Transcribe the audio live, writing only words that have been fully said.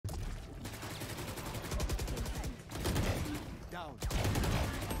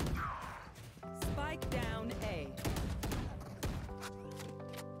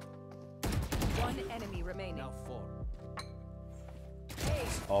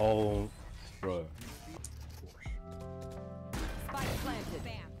Oh, bro. Spike planted.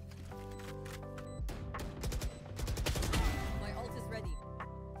 Bam. My ult is ready.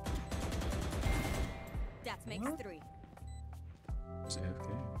 That makes 3. It's AFK.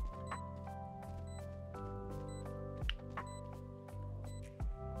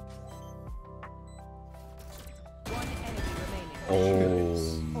 One enemy remaining. Oh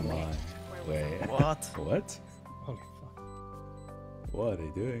my. Wait. What? What? Holy fuck. What are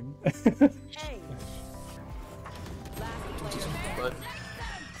they doing? Hey. Last player standing.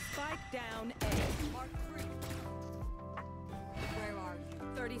 Spike down A. Mark 3. Where are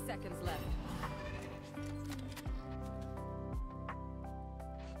you? 30 seconds left.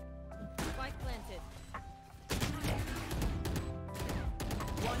 Spike planted.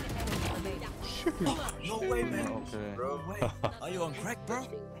 One enemy remaining. No way, man. Okay. Bro, wait. Are you on crack, bro?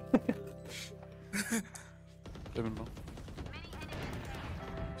 Living low.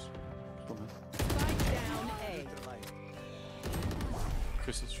 Spike down A.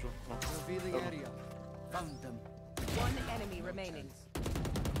 Chris is true. No. Revealing area. Found them. One enemy remaining.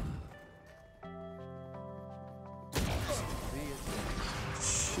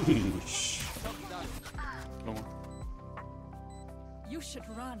 Sheesh. No more. You should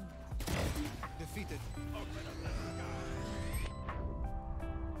run. Defeated.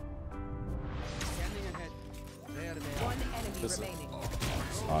 Standing ahead. There they are. One enemy This- remaining.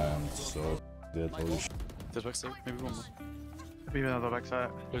 I am so dead. Holy shit. There's backside. Maybe one more. Maybe another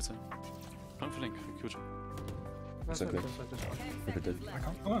backside. Wait a second. Don't flank. Huge. It's okay. Look at that. I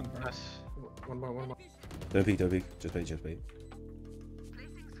can't come on, bro. Nice. One more. Don't peek, don't peek. Just wait, just wait.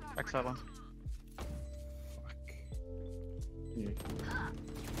 Backside one.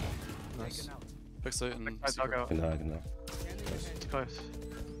 Nice. Backside and Backside dog out. I can know. Standing ahead. It's close.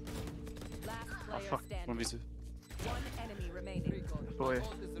 Last player fuck. standing. 1v2. One enemy remaining. Recon. Boy.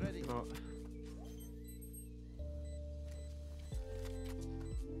 Ult is ready. Got.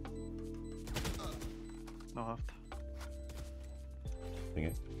 No half. Bring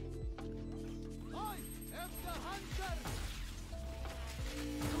it. I am the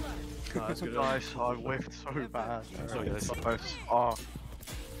hunter. Nice. I whiffed so bad. Sorry, guys. Close. Oh.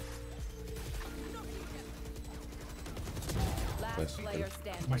 Last Yes. player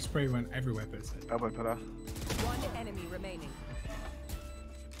standing. My spray went everywhere but it's Elbow pillar. One enemy remaining.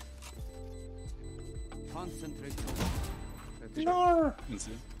 Concentrate. No!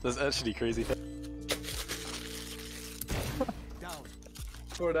 That's actually crazy. Down.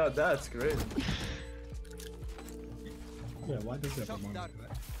 For that, that's great. Yeah, why does it have a Shot moment down. for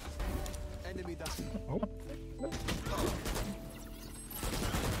that? Enemy down. Oh,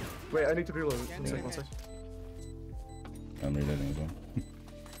 Wait, I need to reload. One Scanning sec, one ahead. sec. I'm reloading as well.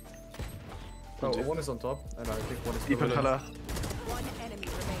 Oh, one is on top, and I think one is Deeper below. pillar. One enemy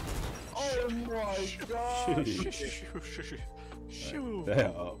remaining. Oh my god! Shoo. They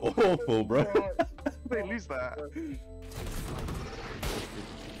are awful, bro. They lose that.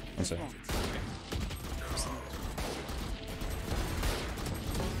 One sec.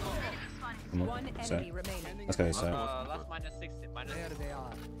 Come on. One Sec. enemy remaining. Let's go, sec. Last minus 60, minus There they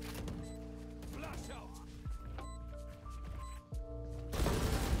are.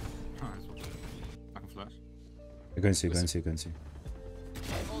 I can flash. Go and see, go and see, go and see.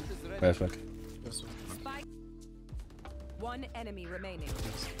 My ult is ready. Flash back. Spike. One enemy remaining.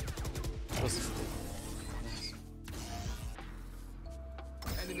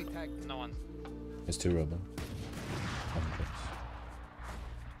 Enemy tag. no one. There's 2 rubber.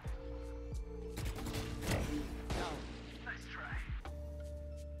 Down.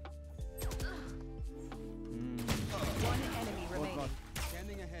 One enemy remaining.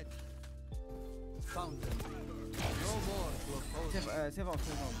 Standing ahead. Found them. No more will oppose.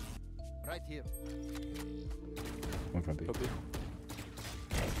 Right here. One front B. Copy.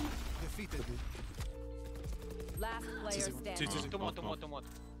 Defeated. Last player standing. Two more.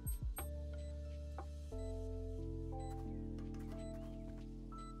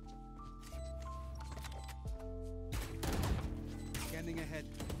 Scanning ahead.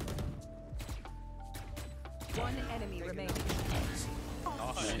 One enemy remaining.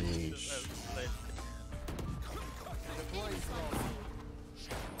 Sheesh. Deploying drone.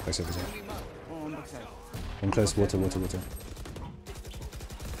 Backside, backside. Enemy mark. One close, water.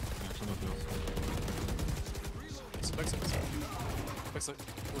 Backside. Backside.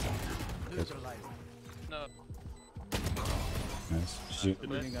 Neutralized. No. Nice. Shoot. You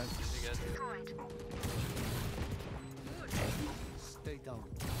guys. Stay down.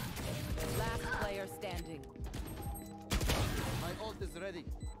 Last player standing. My ult is ready.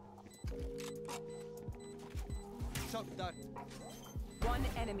 Shot dart. One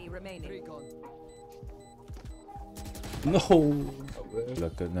One enemy remaining. Three gone. No!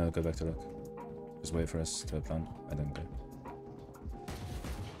 Look, no, go back to look. Just wait for us to plant and then go.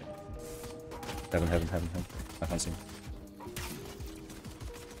 Heaven. I can't see him.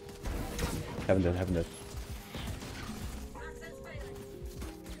 Heaven dead.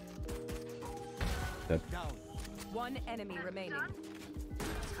 Dead. Down. One enemy remaining.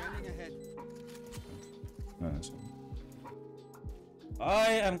 Scanning ahead. No, that's I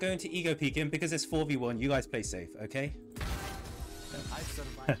am going to ego peek him because it's 4v1. You guys play safe, okay? I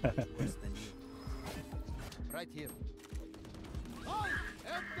survived much worse than you. Right here. I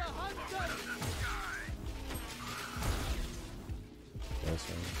am the hunter!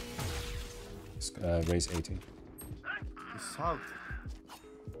 raise 80. He's south.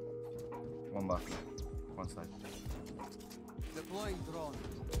 One back. One side. Deploying drone.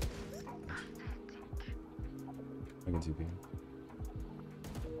 I can TP.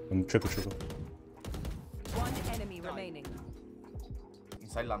 And triple. One enemy remaining.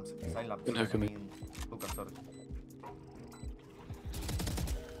 Inside lamps. Can hook him in. Look, I'm sorry.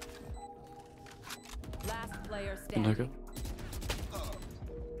 Last player Can hook standing. it.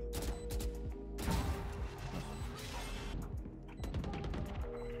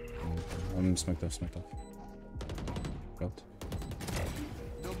 I'm smoked off. Out.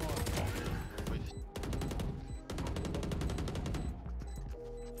 No more.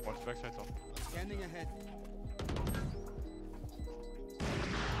 Watch backside off. Scanning ahead.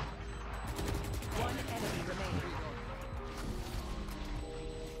 One enemy remaining.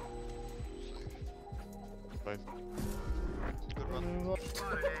 Right.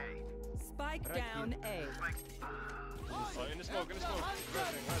 Spike down A. Oh, in the smoke.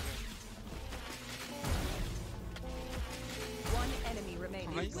 Rising. One enemy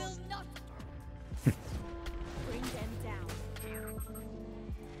remaining. Nice. Will not bring them down.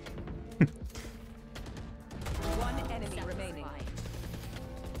 One enemy remaining.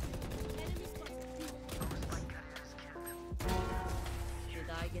 Did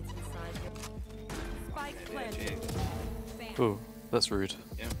I get inside him? Spike planted. Oh, that's rude.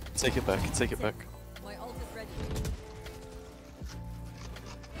 Take it back. My ult is ready.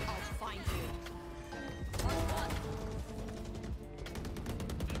 I'll find you.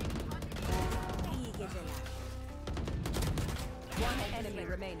 One enemy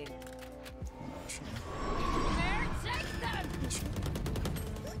remaining.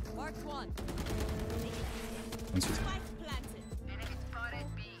 Mark one. One CT.